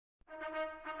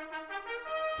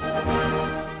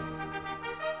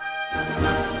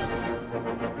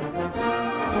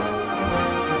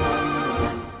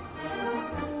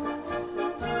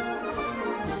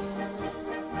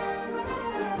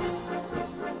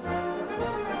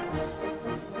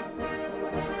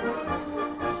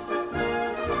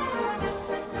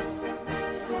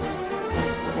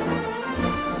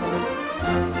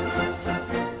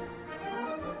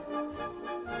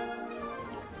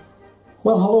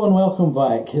Well, hello and welcome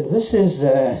back. This is,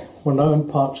 we're now in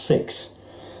part 6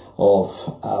 of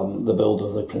the build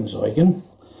of the Prinz Eugen,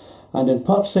 and in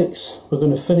part 6 we're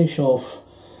going to finish off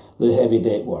the heavy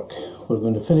deck work. We're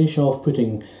going to finish off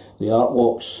putting the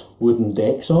Artworks wooden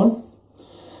decks on.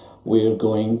 We're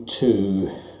going to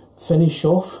finish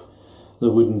off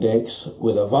the wooden decks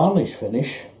with a varnish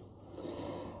finish,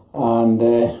 and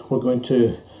we're going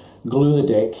to glue the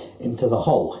deck into the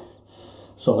hull.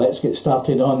 So let's get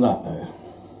started on that now.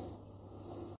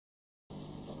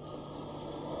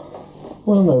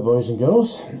 Well now, boys and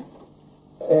girls,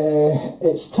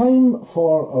 it's time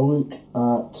for a look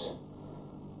at,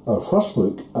 our first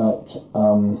look at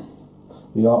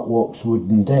the Artworks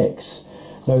wooden decks.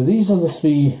 Now these are the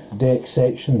 3 deck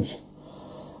sections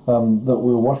that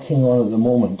we're working on at the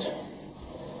moment.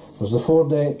 There's the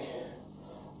foredeck,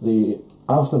 the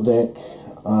after deck,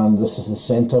 and this is the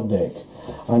centre deck.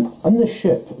 And in the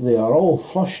ship they are all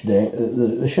flush deck,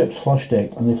 the ship's flush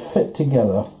deck, and they fit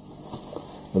together.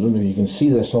 I don't know if you can see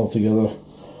this all together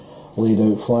laid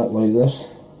out flat like this.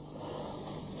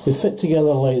 They fit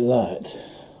together like that.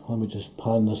 Let me just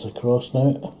pan this across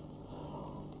now.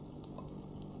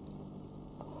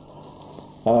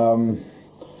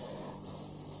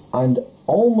 And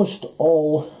almost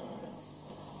all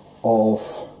of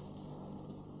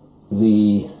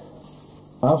the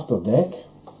after deck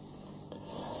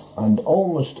and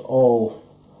almost all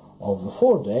of the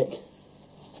foredeck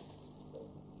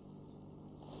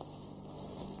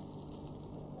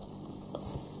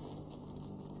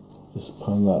just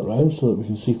pan that round so that we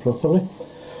can see properly,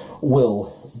 will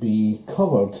be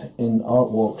covered in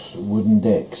Artworks wooden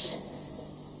decks.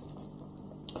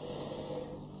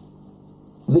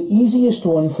 The easiest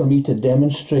one for me to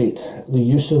demonstrate the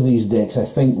use of these decks, I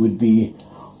think, would be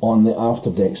on the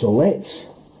after deck. So let's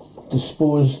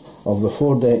dispose of the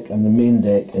foredeck and the main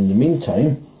deck in the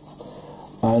meantime,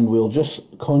 and we'll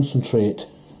just concentrate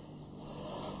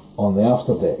on the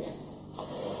after deck.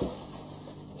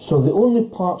 So the only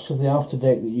parts of the after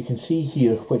deck that you can see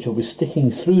here which will be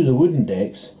sticking through the wooden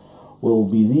decks will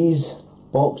be these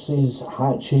boxes,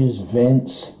 hatches,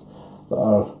 vents that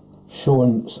are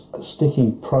shown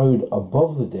sticking proud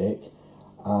above the deck,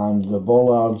 and the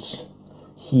bollards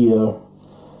here,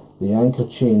 the anchor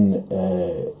chain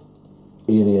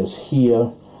areas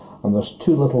here, and there's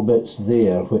 2 little bits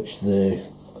there which the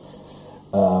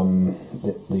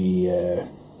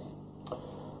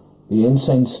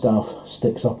ensign staff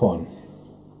sticks up on.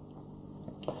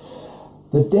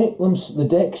 The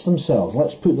decks themselves,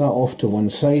 let's put that off to one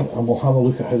side and we'll have a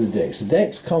look at how the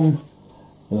decks come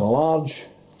in a large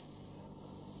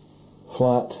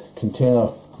flat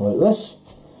container like this,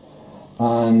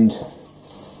 and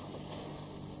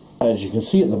as you can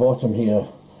see at the bottom here,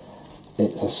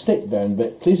 it's a stick down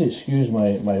bit. Please excuse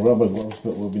my rubber gloves,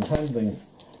 but we've been handling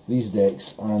these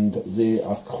decks and they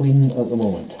are clean at the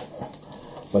moment.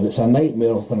 But it's a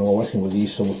nightmare when we're working with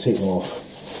these, so we'll take them off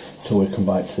till we come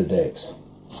back to the decks.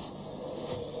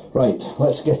 Right,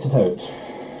 let's get it out.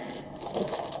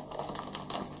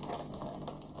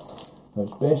 Now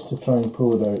it's best to try and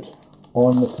pull it out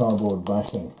on the cardboard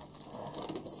backing,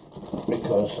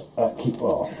 because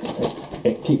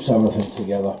it keeps everything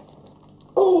together.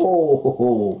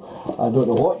 Oh, I don't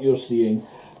know what you're seeing,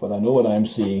 but I know what I'm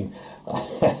seeing.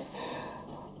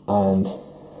 And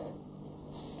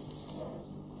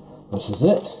this is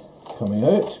it, coming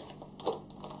out.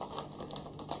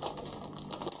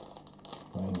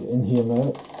 Try and get in here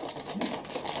now.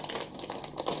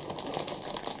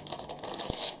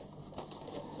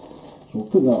 So we'll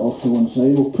put that off to one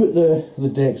side. We'll put the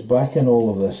decks back in all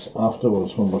of this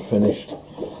afterwards when we're finished.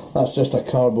 That's just a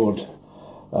cardboard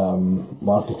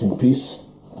marketing piece.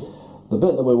 The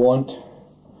bit that we want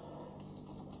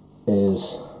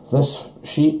is this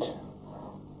sheet,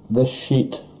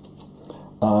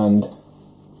 and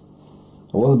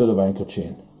a little bit of anchor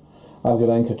chain. I've got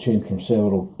anchor chain from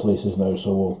several places now,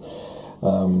 so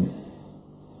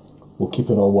we'll keep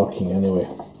it all working anyway.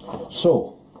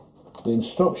 So the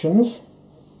instructions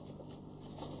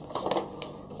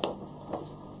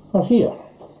are here.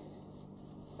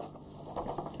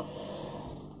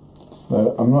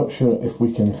 Now I'm not sure if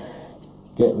we can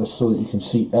get this so that you can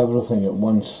see everything at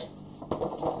once.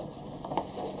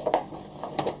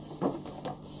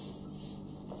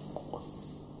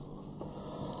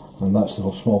 And that's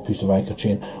the small piece of anchor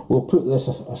chain. We'll put this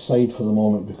aside for the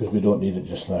moment because we don't need it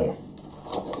just now.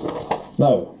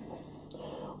 Now,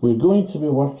 we're going to be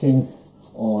working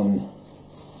on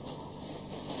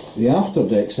the after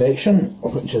deck section,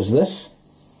 which is this,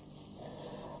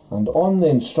 and on the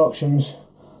instructions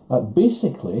that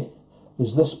basically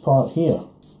is this part here.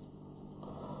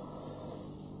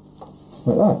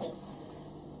 like that.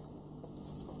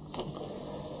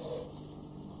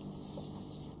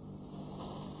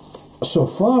 So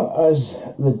far as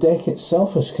the deck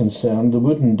itself is concerned, the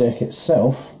wooden deck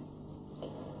itself,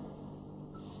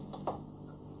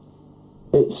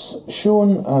 it's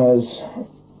shown as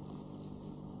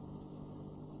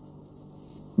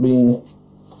being,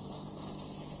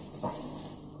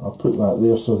 I'll put that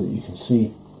there so that you can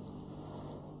see,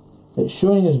 it's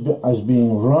showing as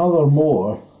being rather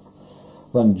more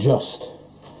than just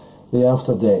the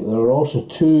after deck. There are also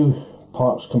two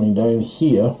parts coming down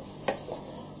here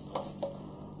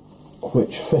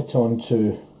which fit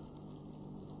onto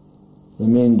the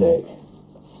main deck.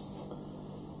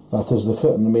 That is, they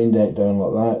fit on the main deck down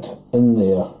like that, in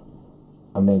there,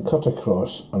 and then cut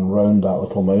across and round that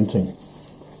little mounting.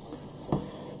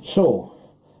 So,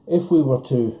 if we were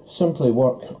to simply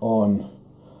work on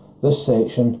this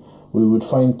section, we would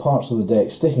find parts of the deck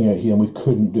sticking out here and we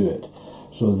couldn't do it.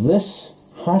 So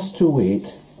this has to wait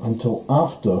until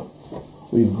after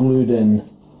we've glued in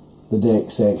the deck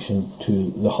section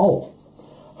to the hull.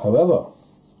 However,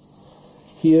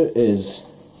 here is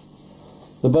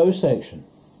the bow section,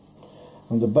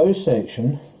 and the bow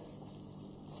section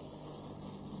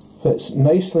fits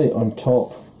nicely on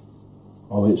top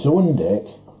of its own deck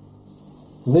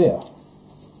there.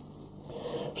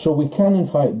 So we can in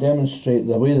fact demonstrate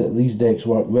the way that these decks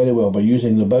work very well by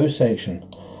using the bow section,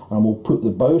 and we'll put the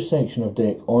bow section of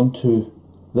deck onto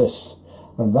this,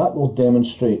 and that will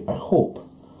demonstrate, I hope,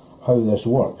 how this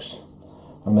works.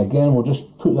 And again, we'll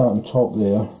just put that on top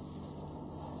there.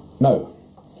 Now,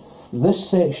 this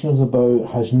section of the bow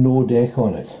has no deck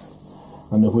on it,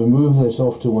 and if we move this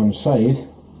off to one side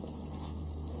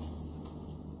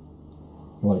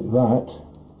like that,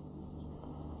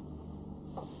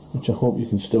 which I hope you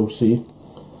can still see,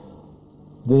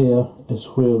 there is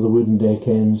where the wooden deck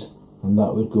ends, and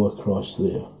that would go across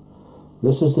there.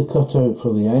 This is the cutout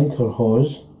for the anchor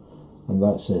hawse, and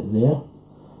that's it there.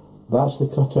 That's the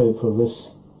cutout for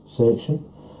this section,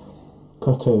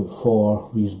 cutout for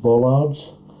these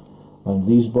bollards, and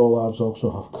these bollards also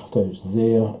have cutouts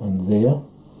there and there.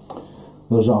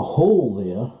 There's a hole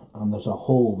there, and there's a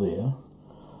hole there,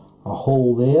 a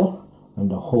hole there,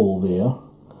 and a hole there.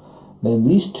 Then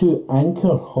these two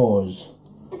anchor hawse.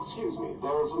 Excuse me,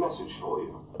 there is a message for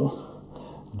you.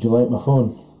 Would you like my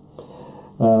phone?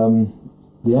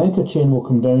 The anchor chain will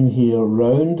come down here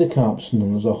round the capstan,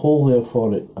 and there's a hole there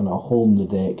for it and a hole in the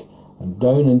deck, and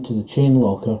down into the chain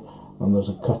locker, and there's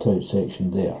a cutout section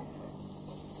there.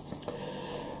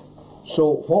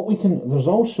 So what we can, there's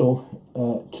also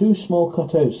two small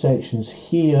cutout sections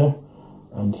here,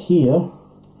 and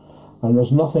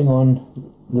there's nothing on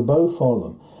the bow for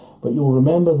them. But you'll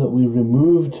remember that we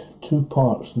removed two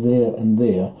parts there and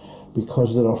there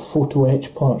because there are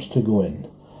photo-etch parts to go in,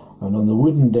 and on the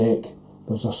wooden deck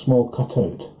there's a small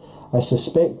cutout. I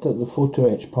suspect that the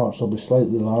photo-etch parts will be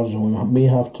slightly larger, and we may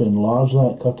have to enlarge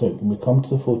that cutout when we come to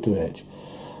the photo-etch.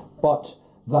 But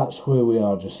that's where we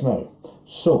are just now.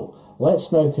 So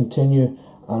let's now continue,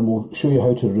 and we'll show you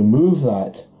how to remove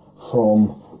that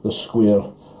from the square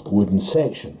wooden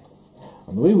section.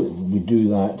 And the way we do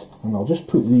that, and I'll just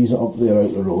put these up there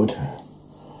out the road,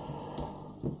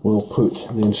 we'll put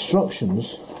the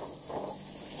instructions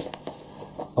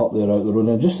up there out the road.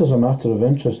 And just as a matter of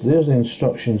interest, there's the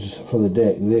instructions for the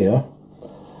deck there.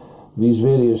 These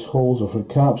various holes are for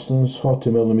capstans,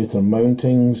 40mm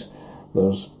mountings,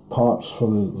 there's parts for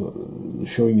the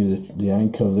showing you the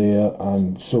anchor there,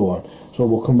 and so on. So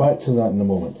we'll come back to that in a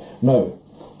moment. Now,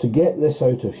 to get this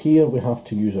out of here, we have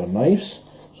to use our knives.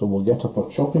 So we'll get up our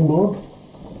chopping board,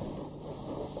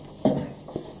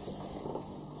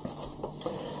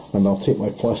 and I'll take my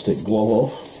plastic glove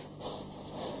off.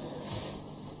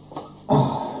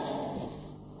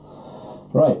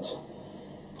 Right,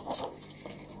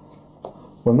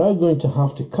 we're now going to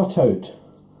have to cut out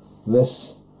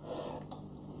this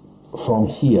from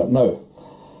here. Now,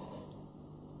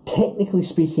 technically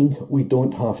speaking, we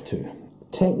don't have to.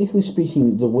 Technically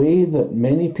speaking, the way that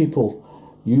many people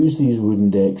use these wooden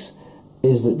decks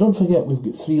is that, don't forget, we've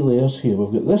got three layers here.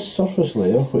 We've got this surface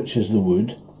layer, which is the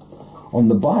wood. On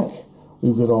the back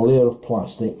we've got a layer of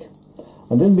plastic,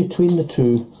 and in between the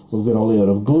two we've got a layer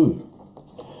of glue.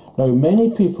 Now,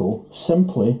 many people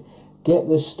simply get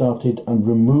this started and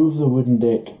remove the wooden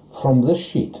deck from this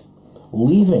sheet,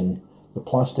 leaving the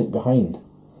plastic behind.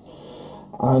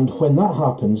 And when that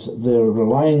happens, they're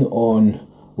relying on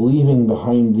leaving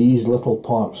behind these little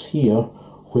parts here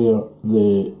where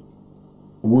the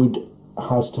wood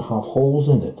has to have holes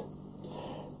in it.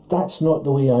 That's not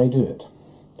the way I do it.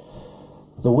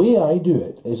 The way I do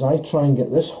it is I try and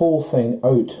get this whole thing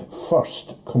out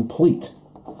first, complete,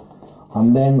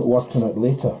 and then work on it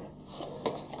later.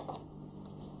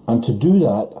 And to do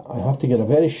that, I have to get a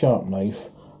very sharp knife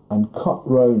and cut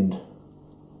round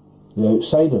the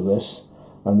outside of this,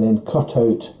 and then cut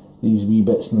out these wee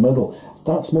bits in the middle.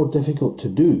 That's more difficult to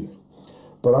do,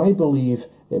 but I believe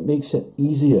it makes it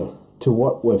easier to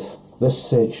work with this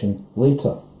section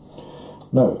later.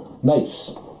 Now,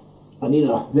 knives. I need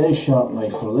a very sharp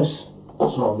knife for this,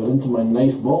 so I'll get into my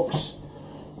knife box,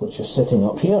 which is sitting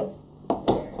up here.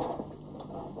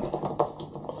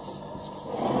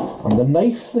 And the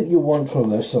knife that you want for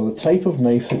this, or the type of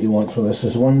knife that you want for this,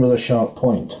 is one with a sharp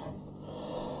point.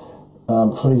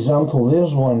 For example,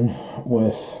 there's one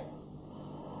with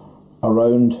a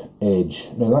round edge.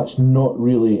 Now that's not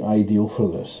really ideal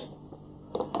for this.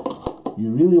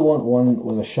 You really want one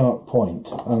with a sharp point,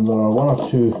 and there are one or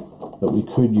two that we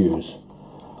could use.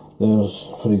 There's,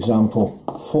 for example,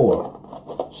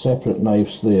 4 separate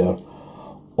knives there,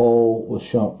 all with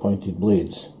sharp pointed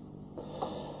blades.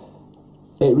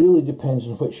 It really depends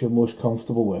on which you're most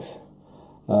comfortable with.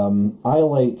 I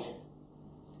like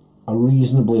a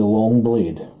reasonably long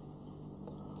blade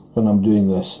when I'm doing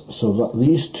this, so that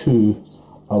these 2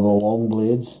 are the long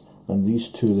blades and these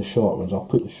 2 the short ones. I'll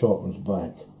put the short ones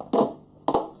back.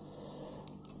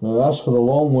 Now as for the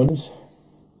long ones,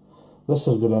 this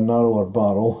has got a narrower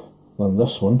barrel than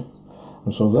this one,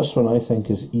 and so this one I think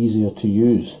is easier to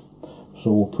use,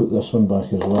 so we'll put this one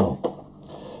back as well.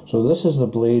 So this is the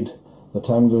blade that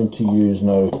I'm going to use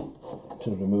now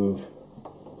to remove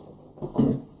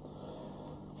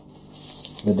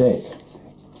the deck.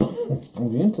 I'll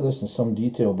go into this in some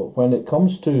detail, but when it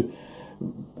comes to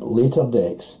later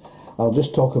decks, I'll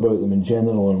just talk about them in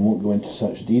general and won't go into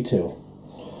such detail.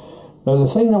 Now the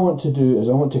thing I want to do is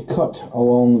I want to cut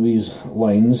along these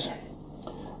lines,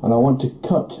 and I want to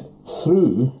cut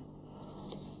through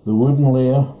the wooden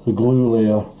layer, the glue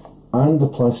layer, and the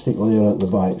plastic layer at the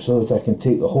back, so that I can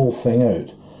take the whole thing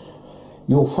out.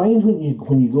 You'll find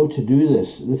when you go to do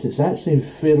this that it's actually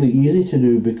fairly easy to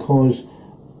do, because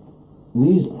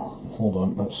these, hold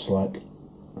on, that's slack,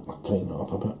 I'll tighten it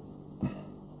up a bit,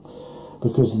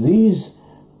 because these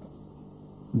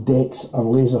decks are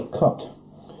laser cut,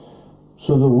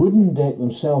 so the wooden deck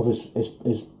themselves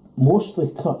is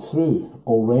mostly cut through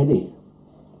already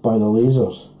by the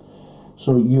lasers.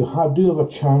 So you do have a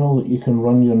channel that you can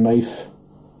run your knife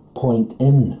point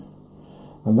in,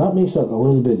 and that makes it a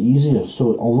little bit easier.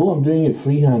 So although I'm doing it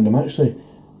freehand, I'm actually,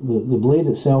 the blade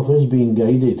itself is being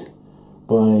guided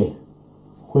by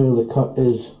where the cut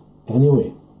is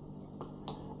anyway,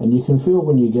 and you can feel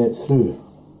when you get through.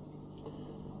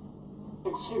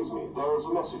 Excuse me, there is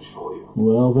a message for you.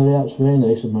 Well, that's very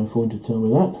nice of my phone to tell me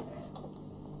that.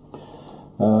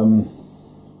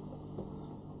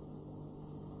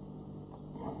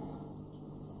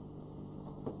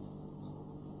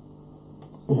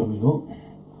 There we go.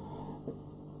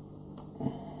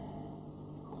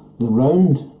 The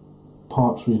round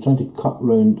parts where you're trying to cut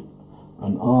round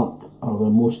an arc are the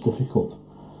most difficult,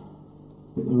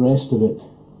 but the rest of it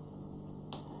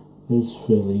is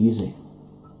fairly easy.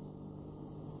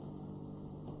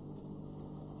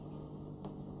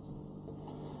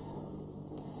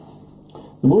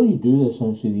 The more you do this,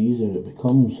 actually, the easier it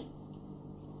becomes.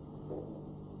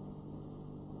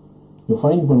 You'll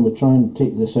find when we try and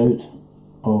take this out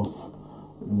of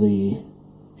the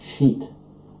sheet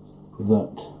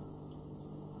that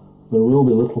there will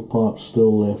be little parts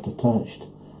still left attached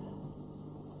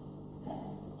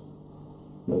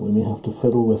that we may have to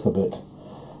fiddle with a bit,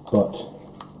 but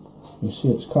you see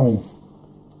it's coming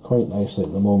quite nicely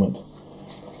at the moment.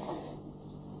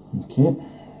 Okay,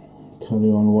 carry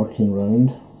on working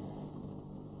round.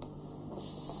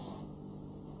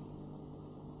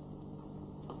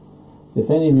 If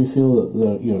any of you feel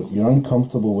that you're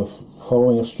uncomfortable with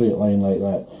following a straight line like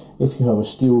that, if you have a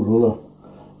steel ruler,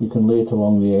 you can lay it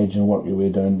along the edge and work your way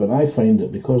down, but I find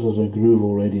that because there's a groove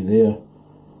already there,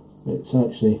 it's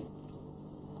actually,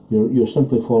 you're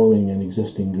simply following an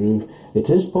existing groove. It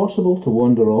is possible to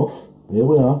wander off. There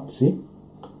we are, see?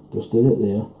 Just did it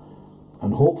there.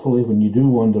 And hopefully when you do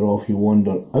wander off, you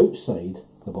wander outside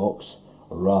the box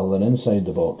rather than inside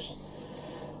the box.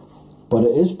 But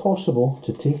it is possible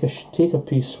to take a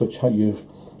piece which you've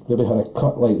maybe had a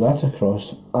cut like that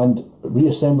across and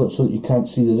reassemble it so that you can't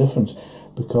see the difference,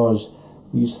 because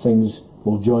these things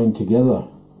will join together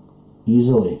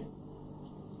easily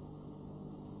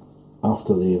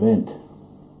after the event.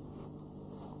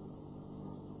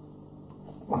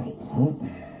 Right.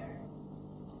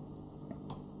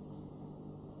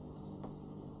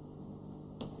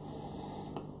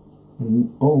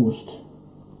 Almost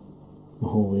the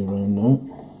whole way around now.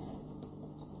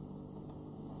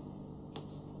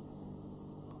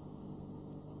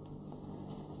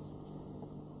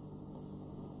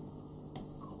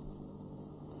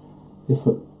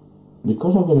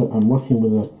 Because I'm working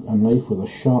with a knife with a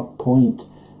sharp point,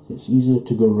 it's easier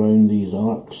to go around these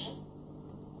arcs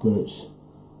where it's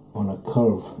on a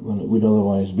curve than it would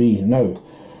otherwise be. Now,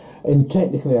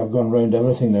 technically I've gone around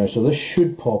everything now, so this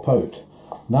should pop out.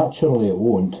 Naturally it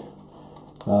won't,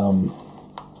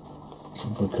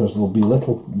 because there'll be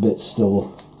little bits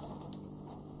still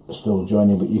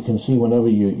joining, but you can see whenever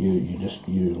you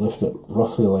lift it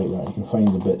roughly like that, you can find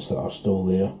the bits that are still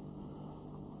there.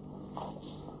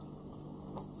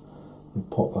 And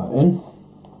pop that in.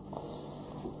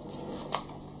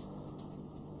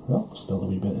 Well, still a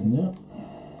wee bit in there.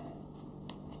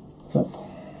 Flip.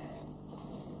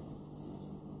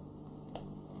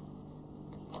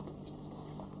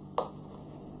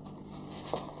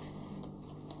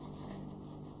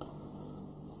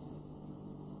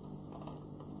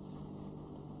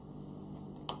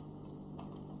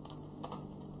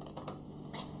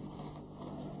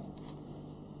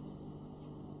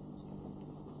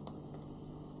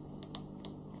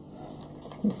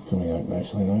 It's coming out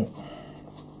nicely now.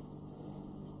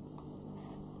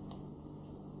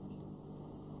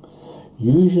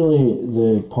 Usually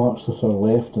the parts that are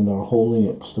left and are holding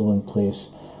it still in place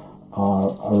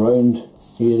are around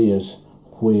areas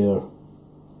where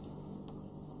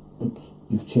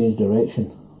you've changed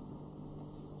direction.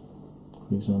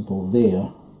 For example,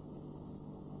 there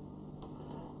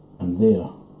and there.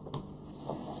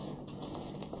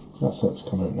 That's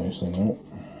come out nicely now.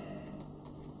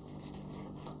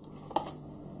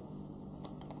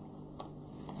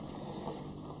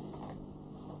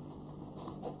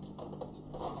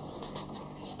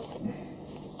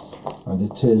 And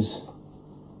it is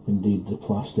indeed the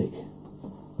plastic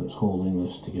that's holding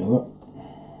this together.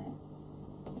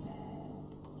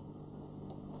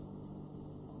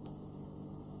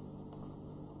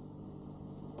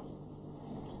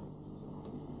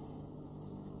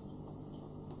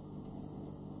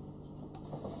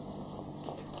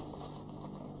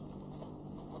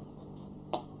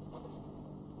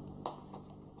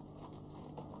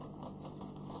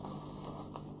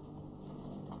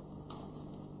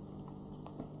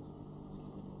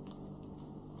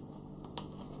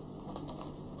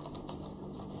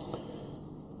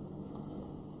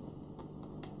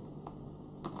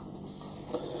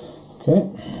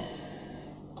 Okay,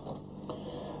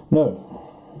 now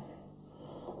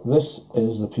this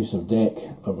is the piece of deck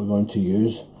that we're going to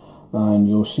use, and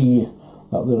you'll see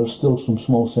that there are still some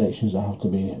small sections that have to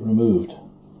be removed.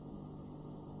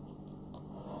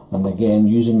 And again,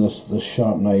 using this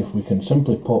sharp knife, we can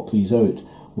simply pop these out.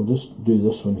 We'll just do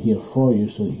this one here for you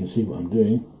so that you can see what I'm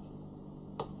doing.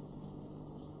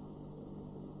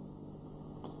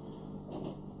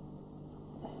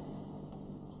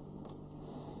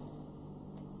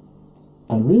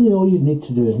 And really all you need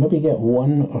to do is maybe get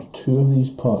one or two of these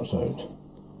parts out.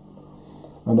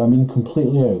 And I mean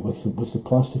completely out, with the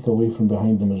plastic away from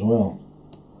behind them as well.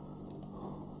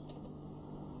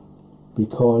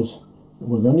 Because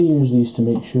we're going to use these to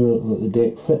make sure that the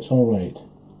deck fits all right.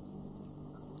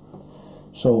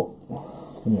 So,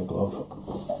 give me a glove.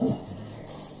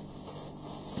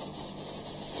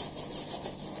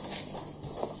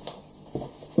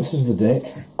 This is the deck.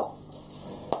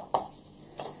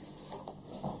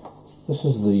 This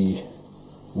is the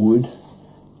wood.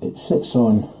 It sits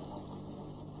on,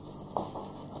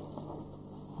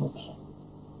 oops,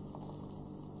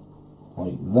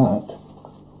 like that.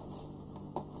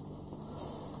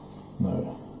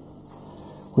 Now,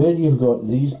 where you've got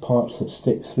these parts that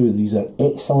stick through, these are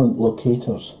excellent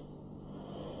locators.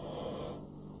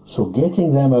 So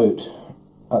getting them out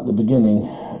at the beginning,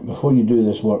 before you do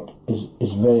this work,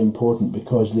 is very important,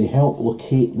 because they help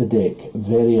locate the deck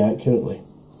very accurately.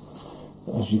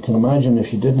 As you can imagine,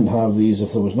 if you didn't have these,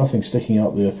 if there was nothing sticking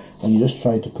up there, and you just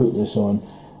tried to put this on,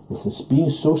 with this being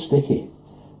so sticky,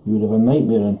 you would have a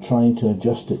nightmare in trying to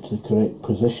adjust it to the correct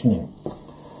positioning.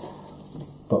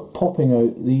 But popping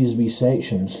out these wee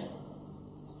sections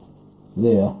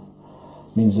there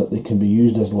means that they can be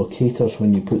used as locators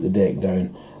when you put the deck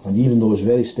down, and even though it's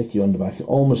very sticky on the back, it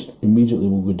almost immediately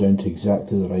will go down to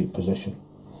exactly the right position.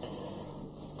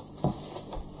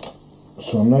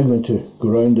 So I'm now going to go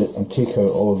around it and take out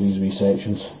all of these wee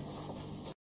sections.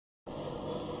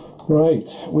 Right,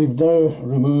 we've now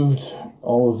removed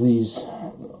all of these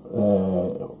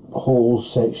whole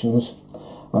sections,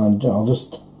 and I'll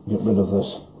just get rid of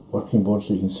this working board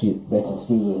so you can see it better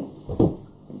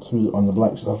through on the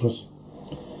black surface.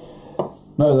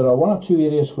 Now there are one or two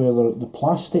areas where the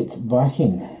plastic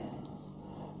backing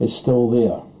is still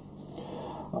there.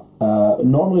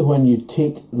 Normally when you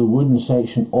take the wooden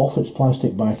section off its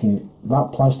plastic backing, that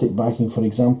plastic backing, for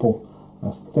example, I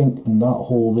think in that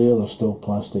hole there there's still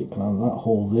plastic, and in that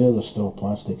hole there there's still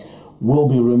plastic, will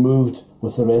be removed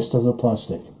with the rest of the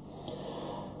plastic.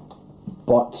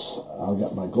 But I'll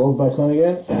get my glove back on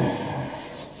again.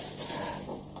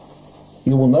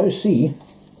 You will now see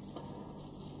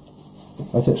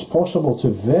that it's possible to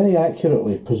very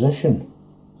accurately position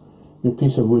your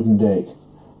piece of wooden deck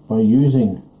by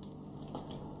using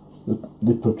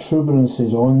the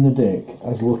protuberances on the deck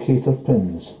as locator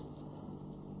pins.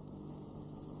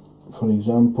 For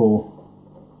example,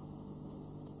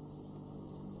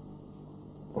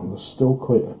 there's still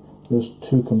there's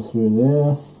two come through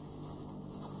there.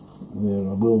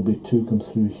 There will be two come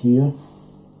through here.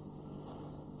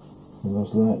 And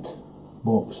there's that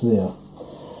box there.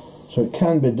 So it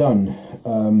can be done.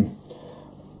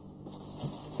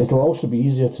 It'll also be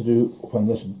easier to do when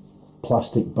this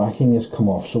plastic backing has come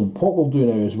off. So what we'll do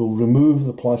now is we'll remove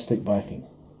the plastic backing.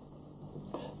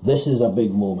 This is a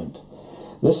big moment.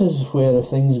 This is where if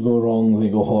things go wrong, they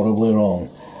go horribly wrong.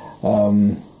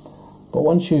 But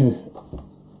once you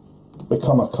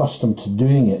become accustomed to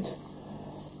doing it,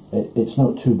 it's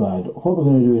not too bad. What we're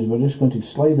going to do is we're just going to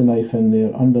slide the knife in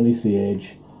there underneath the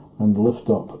edge and lift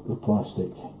up the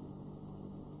plastic.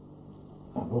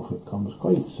 And off it comes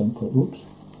quite simply. Oops.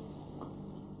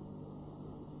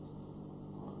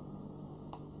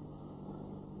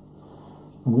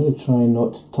 I'm going to try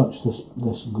not to touch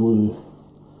this glue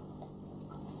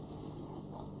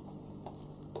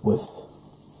with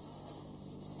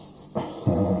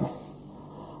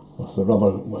the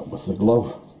rubber, with the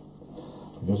glove,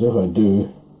 because if I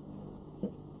do,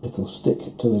 it'll stick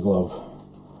to the glove,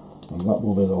 and that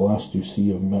will be the last you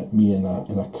see of me in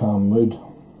a calm mood.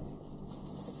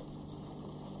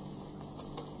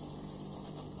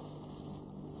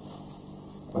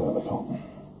 There we go.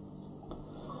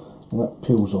 And that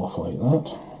peels off like that.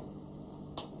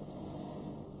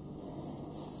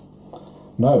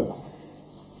 Now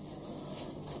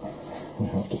we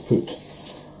have to put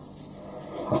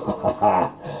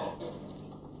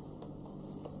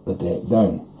the deck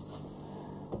down.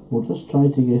 We'll just try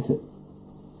to get it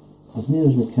as near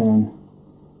as we can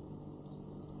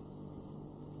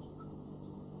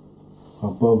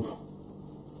above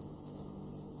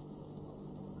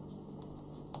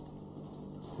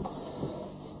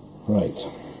Right,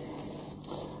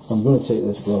 I'm going to take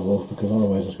this glove off because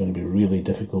otherwise it's going to be really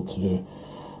difficult to do.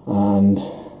 And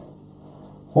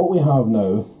what we have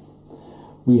now,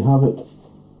 we have it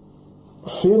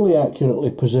fairly accurately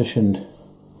positioned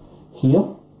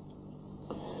here.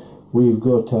 We've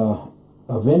got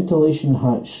a ventilation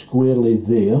hatch squarely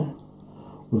there,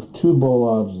 with two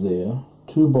bollards there,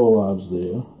 two bollards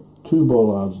there, two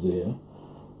bollards there,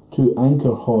 two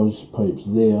anchor hose pipes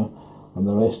there, and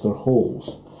the rest are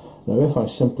holes. Now if I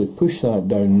simply push that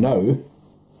down now,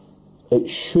 it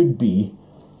should be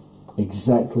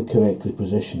exactly correctly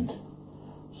positioned.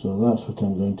 So that's what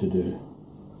I'm going to do.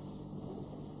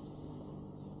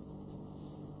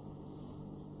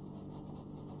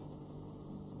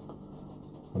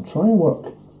 And try and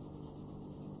work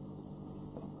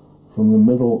from the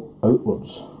middle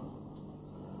outwards.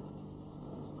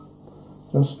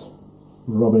 Just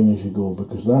rubbing as you go,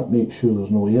 because that makes sure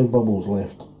there's no air bubbles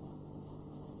left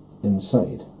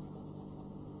inside.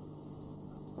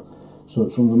 So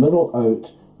it's from the middle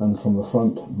out and from the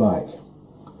front back.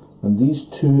 And these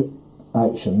two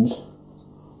actions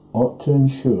ought to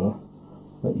ensure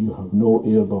that you have no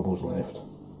air bubbles left.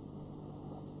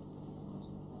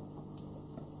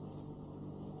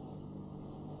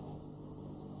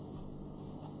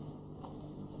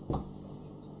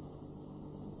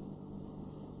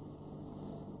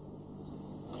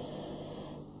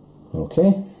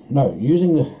 Okay, now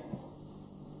using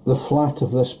the flat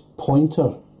of this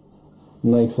pointer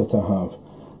knife that I have,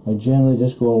 I generally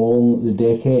just go along the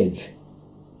deck edge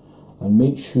and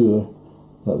make sure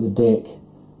that the deck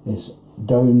is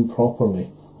down properly,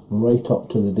 right up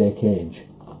to the deck edge.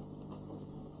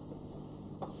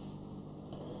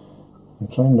 I'm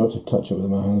trying not to touch it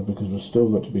with my hand because we've still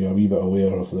got to be a wee bit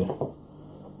aware of the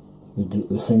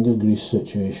finger grease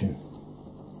situation.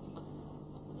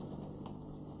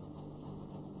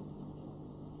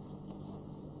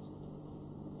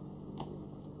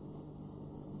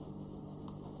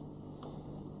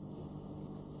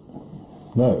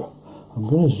 Now, I'm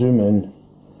going to zoom in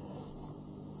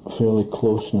fairly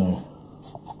close now.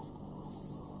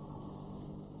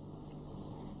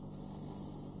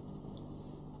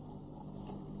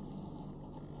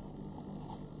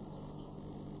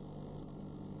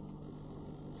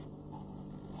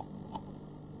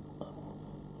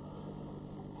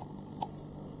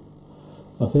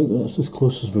 I think that's as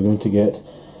close as we're going to get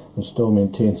and still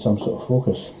maintain some sort of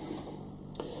focus.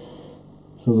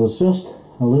 So there's just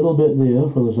a little bit there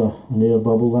where there's an air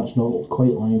bubble. That's not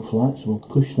quite lying flat, so we'll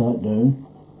push that down.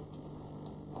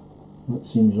 That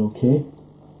seems okay.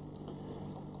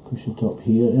 Push it up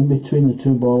here. In between the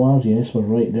two bollards, yes, we're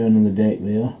right down in the deck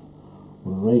there.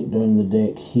 We're right down the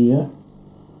deck here.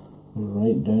 We're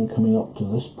right down coming up to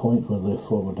this point where the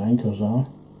forward anchors are.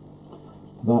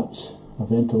 That's a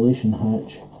ventilation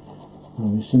hatch,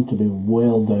 and we seem to be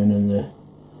well down in the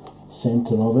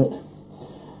centre of it,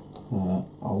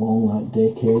 along that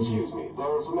deck edge. Excuse me,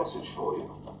 there is a message for you.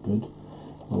 Good.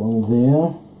 Along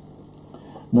there.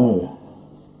 Now,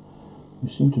 we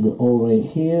seem to be all right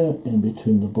here, in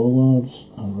between the bollards,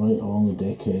 and right along the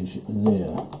deck edge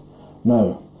there.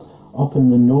 Now, up in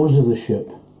the nose of the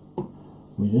ship,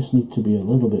 we just need to be a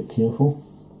little bit careful.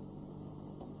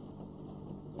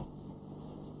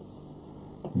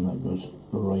 And that goes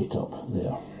right up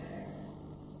there.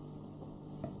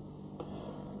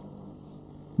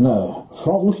 Now,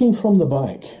 looking from the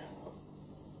back,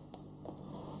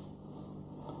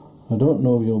 I don't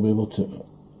know if you'll be able to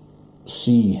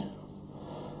see.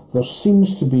 There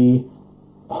seems to be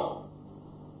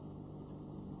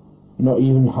not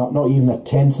even a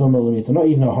tenth of a millimetre, not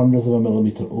even a hundredth of a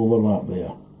millimetre overlap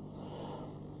there.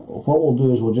 What we'll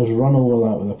do is we'll just run over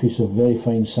that with a piece of very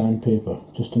fine sandpaper,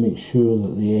 just to make sure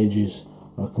that the edges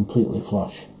are completely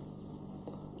flush.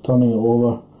 Turning it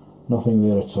over, nothing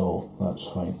there at all, that's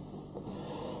fine.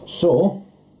 So,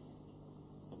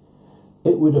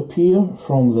 it would appear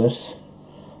from this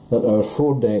that our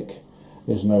foredeck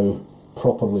is now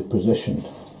properly positioned.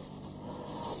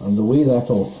 And the way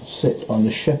that'll sit on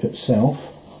the ship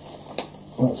itself,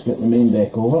 let's get the main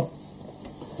deck over.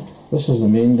 This is the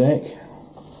main deck.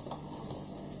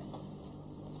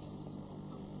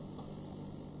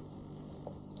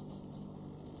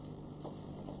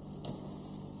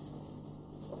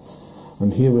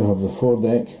 And here we have the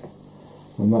foredeck,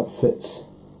 and that fits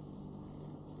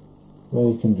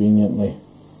very conveniently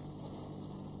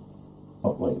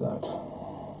up like that.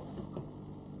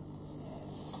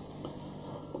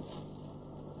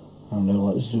 And now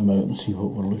let's zoom out and see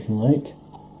what we're looking like.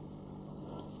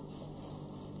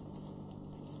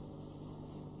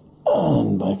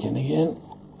 And back in again.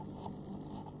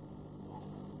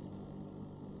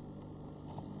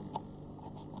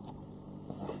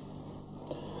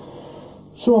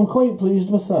 So I'm quite pleased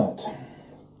with that.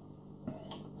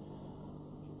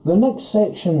 The next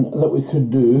section that we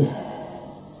could do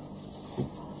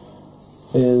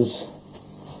is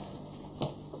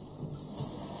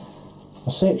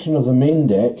a section of the main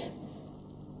deck,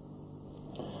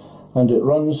 and it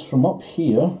runs from up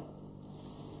here,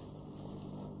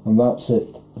 and that's it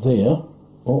there.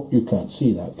 Oh, you can't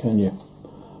see that, can you?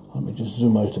 Let me just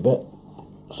zoom out a bit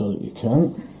so that you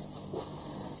can.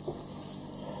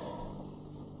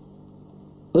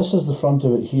 This is the front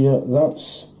of it here,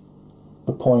 that's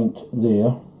the point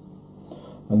there,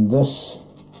 and this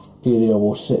area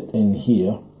will sit in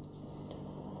here,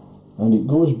 and it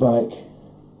goes back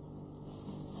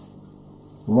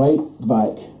right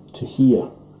back to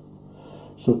here.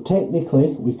 So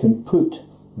technically we can put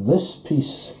this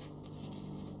piece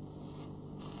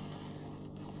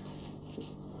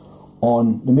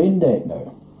on the main deck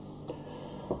now.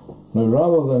 Now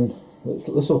rather than,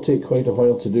 this will take quite a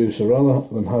while to do, so rather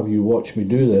than have you watch me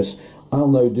do this, I'll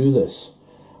now do this,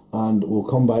 and we'll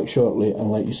come back shortly and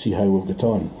let you see how we'll get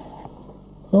on.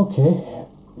 Okay,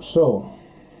 so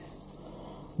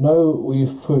now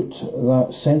we've put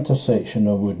that centre section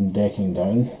of wooden decking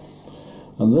down,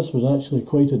 and this was actually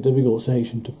quite a difficult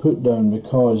section to put down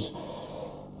because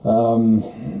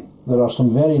there are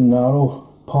some very narrow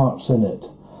parts in it,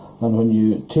 and when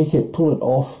you pull it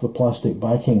off the plastic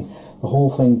backing, the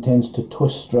whole thing tends to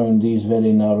twist round these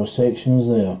very narrow sections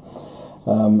there.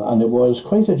 And it was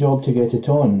quite a job to get it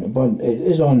on, but it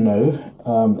is on now.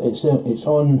 It's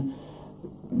on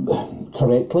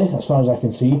correctly as far as I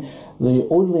can see. The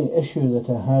only issue that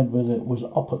I had with it was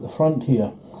up at the front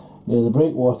here, near the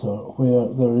breakwater, where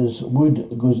there is wood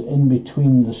that goes in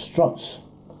between the struts,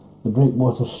 the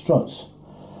breakwater struts.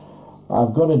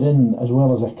 I've got it in as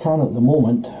well as I can at the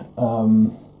moment.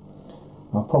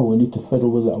 I'll probably need to fiddle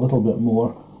with it a little bit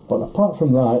more, but apart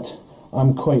from that,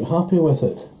 I'm quite happy with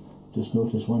it. Just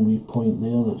notice one wee point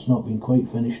there that's not been quite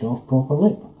finished off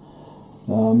properly.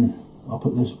 I'll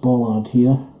put this bollard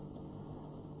here.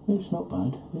 It's not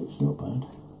bad, it's not bad.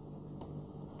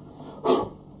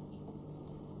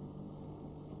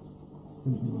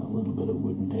 Bring that little bit of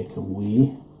wooden deck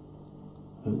away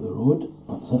out the road,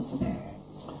 that's it.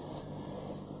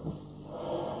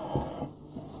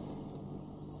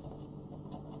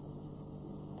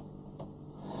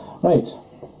 Right,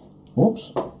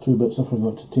 oops, two bits I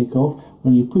forgot to take off.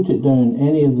 When you put it down,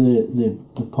 any of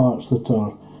the parts that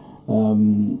are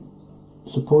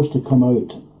supposed to come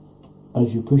out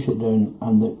as you push it down,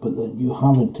 but that you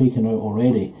haven't taken out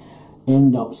already,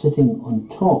 end up sitting on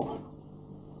top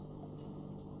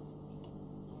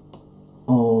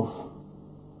of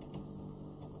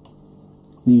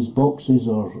these boxes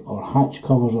or hatch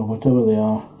covers or whatever they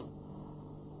are,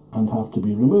 and have to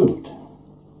be removed.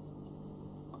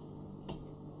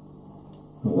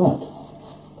 Like that.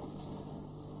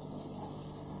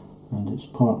 And its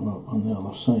partner on the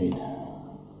other side.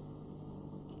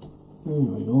 There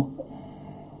we go.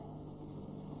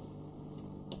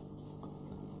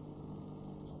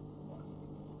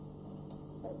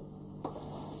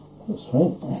 That's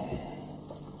right.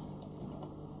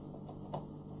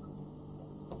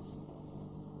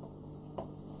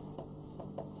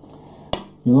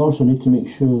 You'll also need to make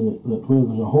sure that where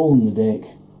there's a hole in the deck,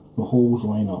 the holes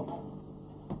line up.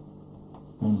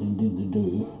 And indeed they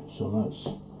do, so that's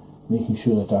making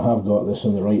sure that I have got this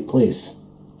in the right place.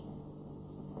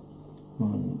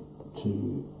 1,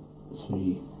 2,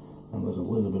 3, and there's a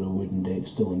little bit of wooden deck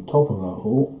still on top of that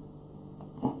hole.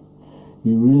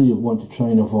 You really want to try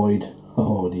and avoid,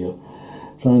 oh dear,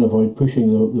 try and avoid pushing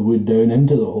the wood down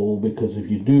into the hole, because if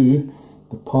you do,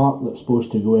 the part that's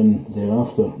supposed to go in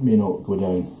thereafter may not go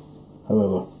down.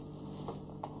 However,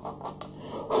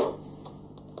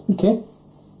 okay,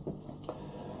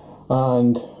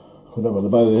 and whatever the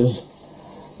bow is,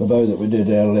 the bow that we did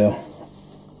earlier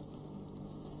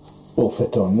will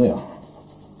fit on there.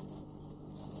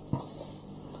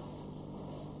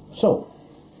 So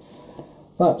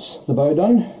that's the bow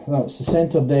done, that's the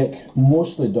centre deck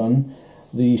mostly done.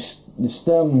 The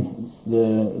stern,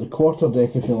 the quarter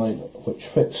deck if you like, which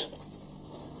fits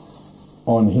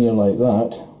on here like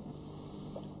that,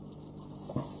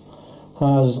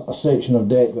 has a section of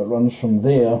deck that runs from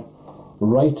there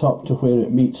right up to where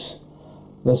it meets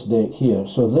this deck here.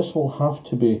 So this will have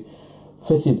to be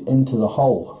fitted into the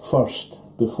hull first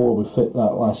before we fit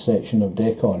that last section of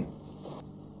deck on.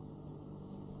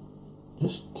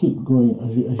 Just keep going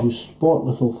as you spot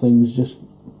little things, just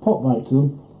pop back to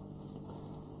them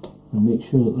and make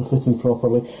sure that they're fitting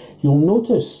properly. You'll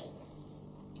notice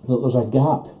that there's a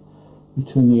gap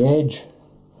between the edge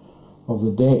of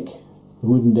the deck, the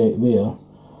wooden deck there,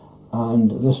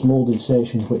 and this moulded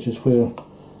section, which is where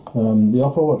the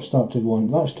upperworks start to go on.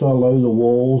 That's to allow the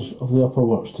walls of the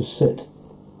upperworks to sit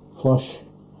flush.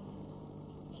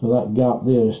 So that gap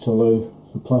there is to allow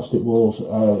the plastic walls,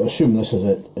 I assume this is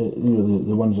it, you know,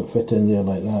 the ones that fit in there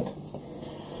like that.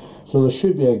 So there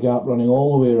should be a gap running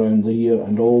all the way around here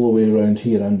and all the way around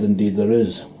here, and indeed there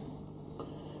is.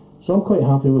 So I'm quite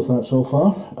happy with that so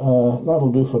far.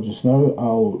 That'll do for just now.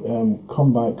 I'll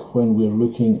come back when we're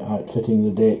looking at fitting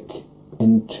the deck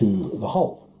into the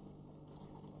hull.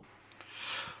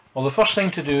 Well, the first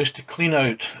thing to do is to clean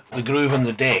out the groove in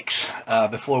the decks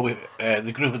before we,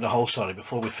 the groove in the hull, sorry,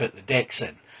 before we fit the decks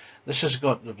in. This has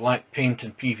got the black paint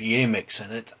and PVA mix in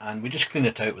it, and we just clean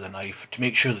it out with a knife to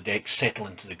make sure the decks settle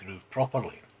into the groove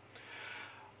properly.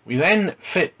 We then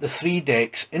fit the 3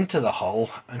 decks into the hull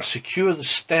and secure the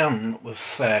stern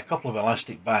with a couple of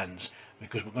elastic bands,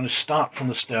 because we're going to start from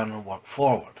the stern and work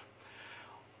forward.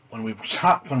 When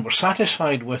we're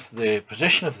satisfied with the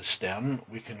position of the stern,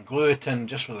 we can glue it in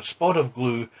just with a spot of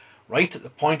glue right at the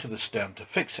point of the stern to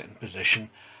fix it in position,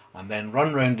 and then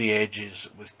run round the edges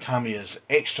with Tamiya's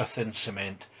extra thin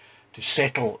cement to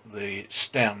settle the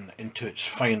stern into its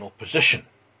final position.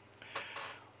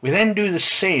 We then do the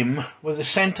same with the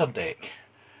centre deck,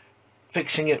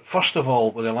 fixing it first of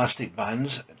all with elastic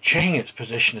bands, checking its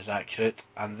position is accurate,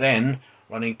 and then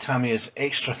running Tamiya's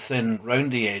extra thin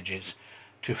round the edges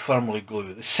to firmly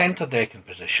glue the centre deck in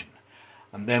position,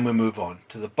 and then we move on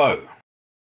to the bow.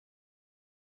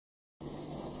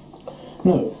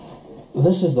 Now,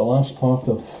 this is the last part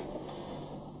of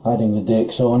adding the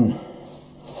decks on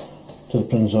to the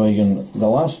Prinz Eugen. The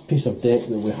last piece of deck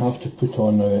that we have to put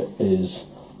on now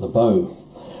is the bow.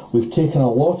 We've taken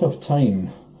a lot of time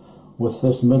with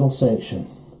this middle section,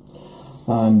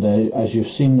 and as you've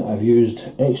seen, I've used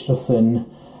extra thin,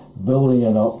 building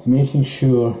it up, making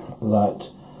sure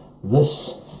that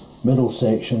this middle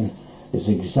section is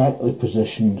exactly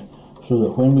positioned so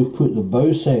that when we put the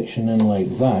bow section in like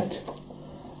that,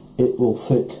 it will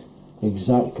fit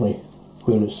exactly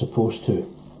where it's supposed to.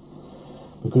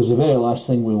 Because the very last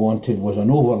thing we wanted was an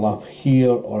overlap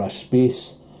here or a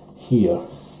space here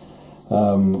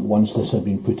once this had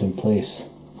been put in place.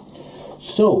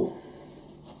 So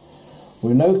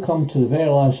we now come to the very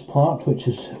last part, which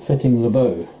is fitting the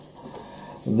bow.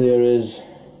 There is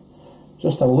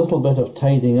just a little bit of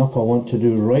tidying up I want to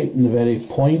do right in the very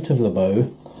point of the bow.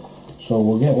 So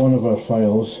we'll get one of our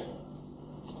files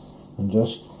and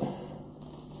just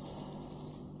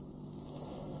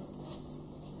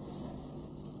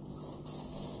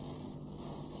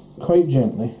quite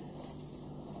gently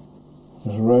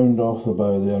just round off the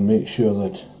bow there and make sure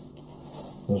that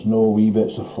there's no wee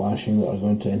bits of flashing that are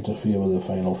going to interfere with the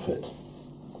final fit.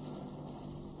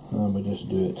 And we just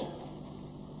do it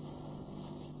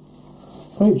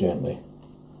quite gently,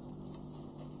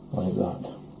 like that.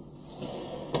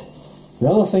 The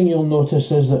other thing you'll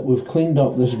notice is that we've cleaned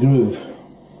up this groove,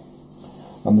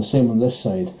 and the same on this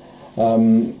side,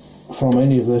 from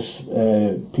any of this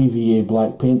PVA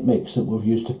black paint mix that we've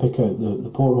used to pick out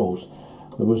the portholes.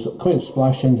 There was quite a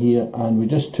splash in here, and we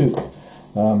just took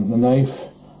the knife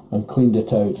and cleaned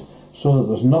it out so that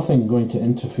there's nothing going to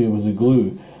interfere with the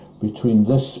glue between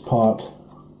this part,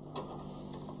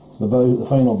 the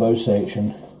final bow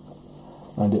section,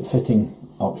 and it fitting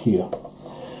up here.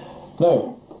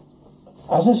 Now,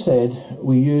 as I said,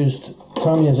 we used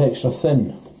Tamiya's Extra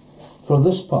Thin for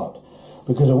this part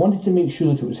because I wanted to make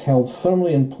sure that it was held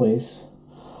firmly in place,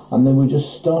 and then we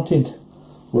just started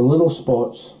with little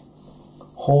spots,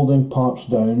 holding parts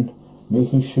down,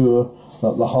 making sure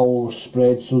that the hull was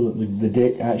spread so that the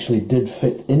deck actually did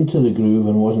fit into the groove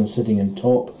and wasn't sitting on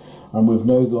top. And we've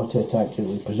now got it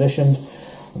accurately positioned,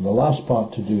 and the last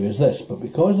part to do is this. But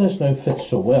because this now fits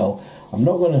so well, I'm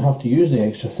not going to have to use the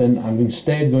Extra Thin. I'm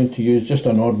instead going to use just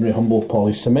an ordinary humble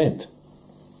poly cement,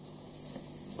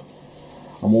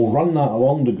 and we'll run that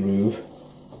along the groove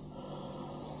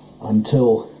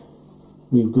until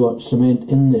we've got cement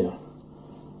in there.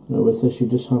 Now with this you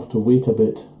just have to wait a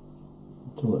bit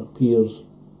until it appears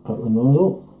at the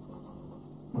nozzle,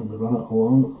 and we run it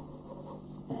along.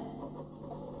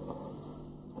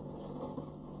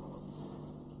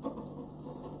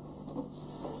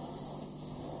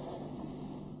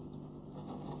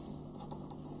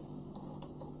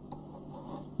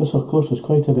 This of course is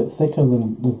quite a bit thicker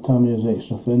than Tamiya's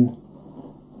Extra Thin,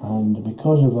 and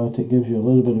because of that it gives you a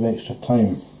little bit of extra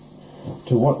time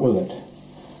to work with it.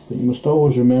 But you must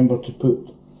always remember to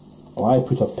put, well, I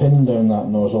put a pin down that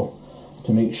nozzle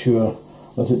to make sure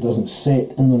that it doesn't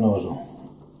set in the nozzle.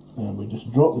 And we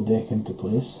just drop the deck into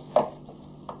place,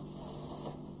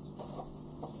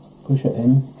 push it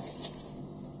in,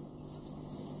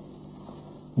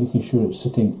 making sure it's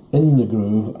sitting in the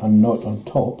groove and not on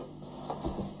top.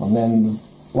 And then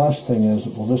last thing is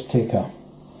we'll just take a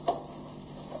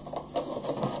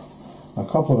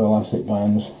couple of elastic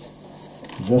bands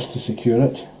just to secure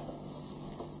it,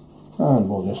 and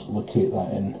we'll just locate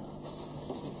that in.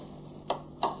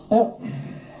 Yep.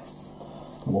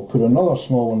 And we'll put another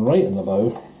small one right in the bow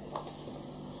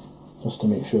just to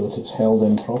make sure that it's held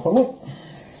in properly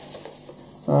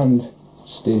and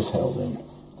stays held in.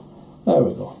 There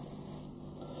we go.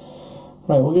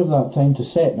 Right, we'll give that time to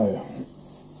set now.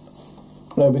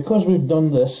 Now, because we've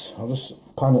done this, I'll just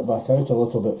pan it back out a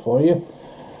little bit for you.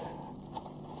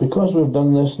 Because we've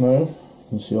done this now, you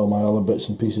can see all my other bits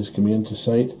and pieces coming into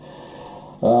sight.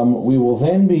 We will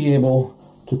then be able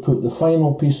to put the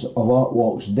final piece of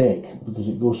Artwalk's deck, because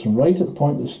it goes from right at the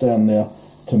point of the stern there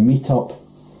to meet up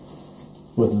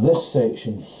with this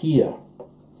section here.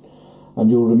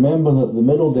 And you'll remember that the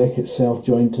middle deck itself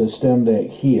joined to the stern deck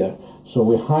here, so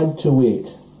we had to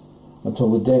wait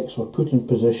until the decks were put in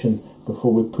position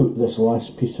before we put this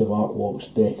last piece of Artwalk's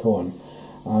deck on.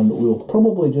 And we'll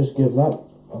probably just give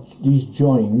these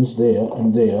joins there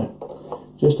and there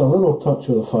just a little touch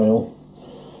with a file.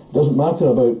 It doesn't matter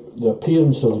about the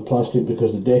appearance of the plastic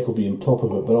because the deck will be on top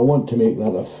of it, but I want to make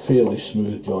that a fairly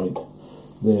smooth joint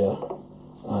there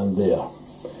and there.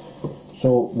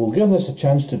 So we'll give this a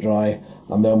chance to dry,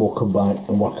 and then we'll come back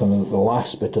and work on the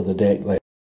last bit of the deck there.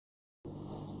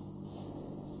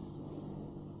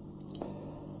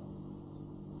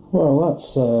 Well,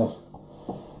 that's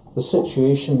the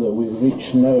situation that we've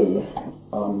reached now,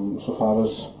 so far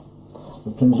as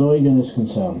the Prinz Eugen is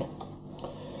concerned.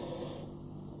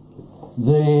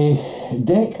 The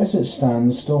deck as it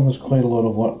stands still has quite a lot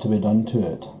of work to be done to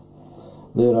it.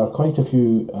 There are quite a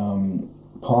few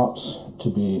parts to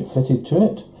be fitted to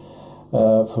it.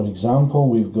 For example,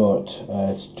 we've got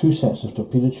 2 sets of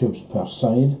torpedo tubes per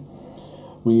side.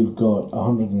 We've got a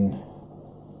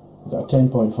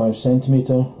 10.5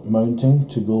 centimetre mounting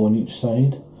to go on each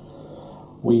side.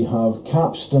 We have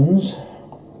capstans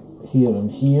here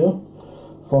and here,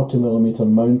 40mm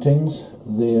mountings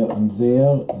there and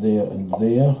there, there and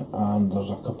there, and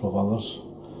there's a couple of others,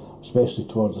 especially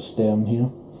towards the stern here.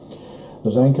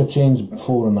 There's anchor chains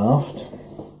fore and aft.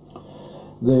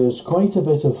 There's quite a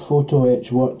bit of photo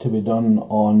etch work to be done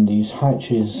on these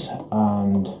hatches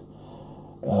and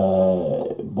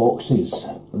boxes.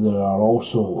 There are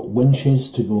also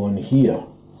winches to go on here.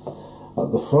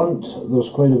 At the front there's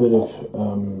quite a bit of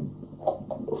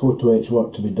photo etch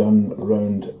work to be done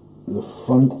around the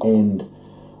front end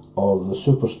of the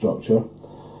superstructure.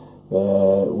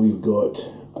 We've got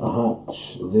a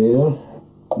hatch there,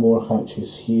 more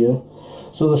hatches here.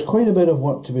 So there's quite a bit of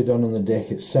work to be done on the deck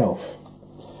itself.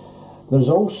 There's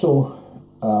also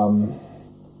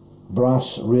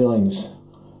brass railings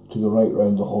to go right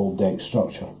round the whole deck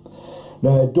structure.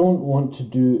 Now I don't want to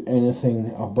do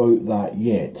anything about that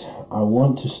yet. I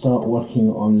want to start working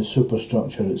on the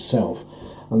superstructure itself.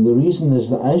 And the reason is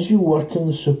that as you work in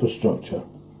the superstructure,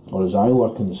 or as I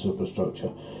work in the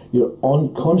superstructure, you're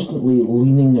constantly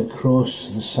leaning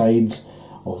across the sides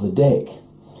of the deck.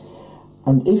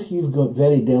 And if you've got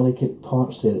very delicate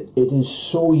parts there, it is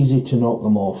so easy to knock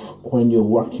them off when you're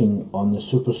working on the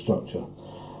superstructure.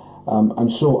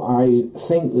 And so I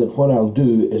think that what I'll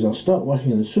do is I'll start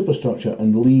working on the superstructure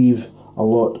and leave a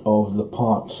lot of the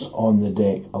parts on the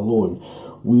deck alone.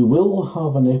 We will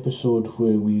have an episode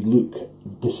where we look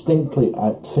distinctly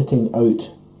at fitting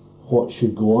out what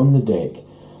should go on the deck.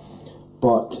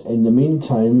 But in the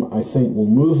meantime, I think we'll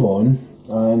move on,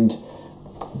 and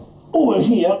over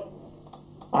here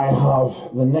I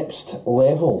have the next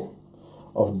level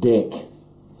of deck,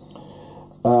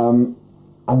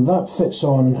 and that fits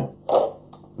on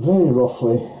very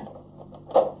roughly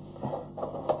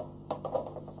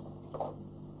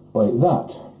like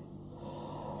that.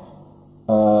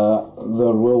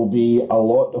 There will be a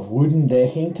lot of wooden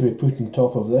decking to be put on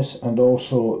top of this, and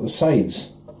also the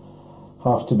sides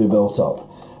have to be built up.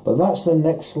 But that's the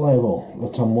next level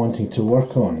that I'm wanting to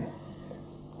work on.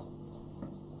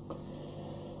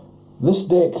 This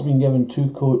deck's been given 2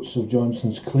 coats of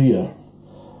Johnson's Clear.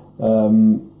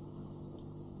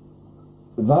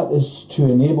 That is to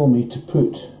enable me to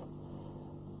put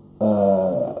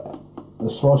the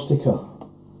swastika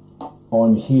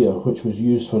on here, which was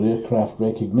used for aircraft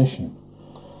recognition.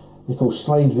 It'll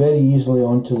slide very easily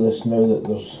onto this now that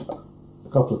there's a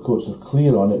couple of coats of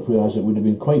clear on it, whereas it would have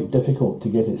been quite difficult to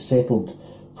get it settled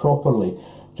properly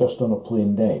just on a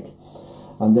plain deck.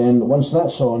 And then once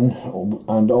that's on,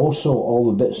 and also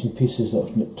all the bits and pieces that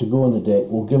have to go on the deck,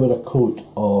 we'll give it a coat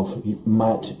of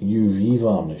matte UV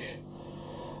varnish.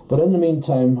 But in the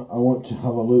meantime, I want to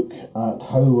have a look at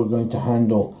how we're going to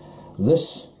handle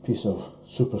this piece of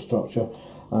superstructure,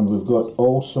 and we've got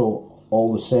also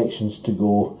all the sections to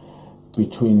go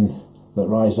between that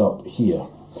rise up here.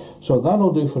 So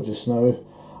that'll do for just now,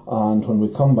 and when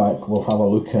we come back we'll have a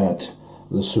look at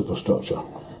the superstructure.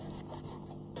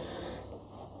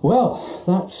 Well,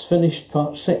 that's finished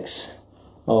part 6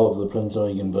 of the Prinz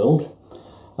Eugen build,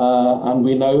 and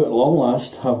we now at long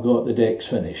last have got the decks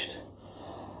finished.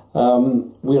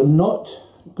 We're not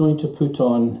going to put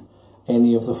on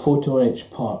any of the photo etch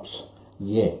parts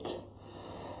yet.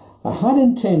 I had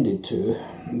intended to,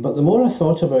 but the more I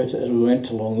thought about it as we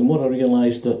went along, the more I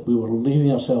realised that we were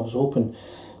leaving ourselves open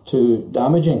to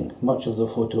damaging much of the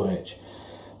photo etch.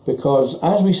 Because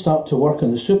as we start to work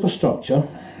on the superstructure,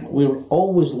 we're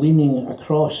always leaning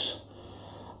across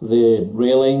the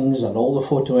railings and all the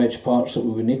photo etch parts that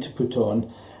we would need to put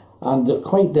on, and they're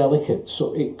quite delicate,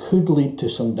 so it could lead to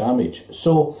some damage.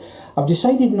 So I've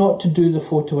decided not to do the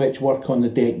photo etch work on the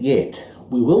deck yet.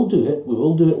 We will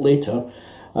do it later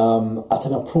at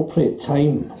an appropriate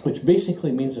time, which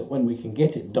basically means that when we can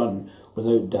get it done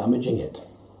without damaging it.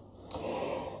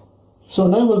 So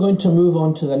now we're going to move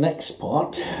on to the next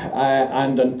part,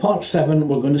 and in part 7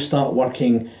 we're going to start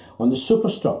working on the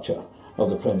superstructure of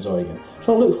the Prinz Eugen.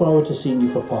 So I look forward to seeing you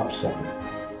for part 7.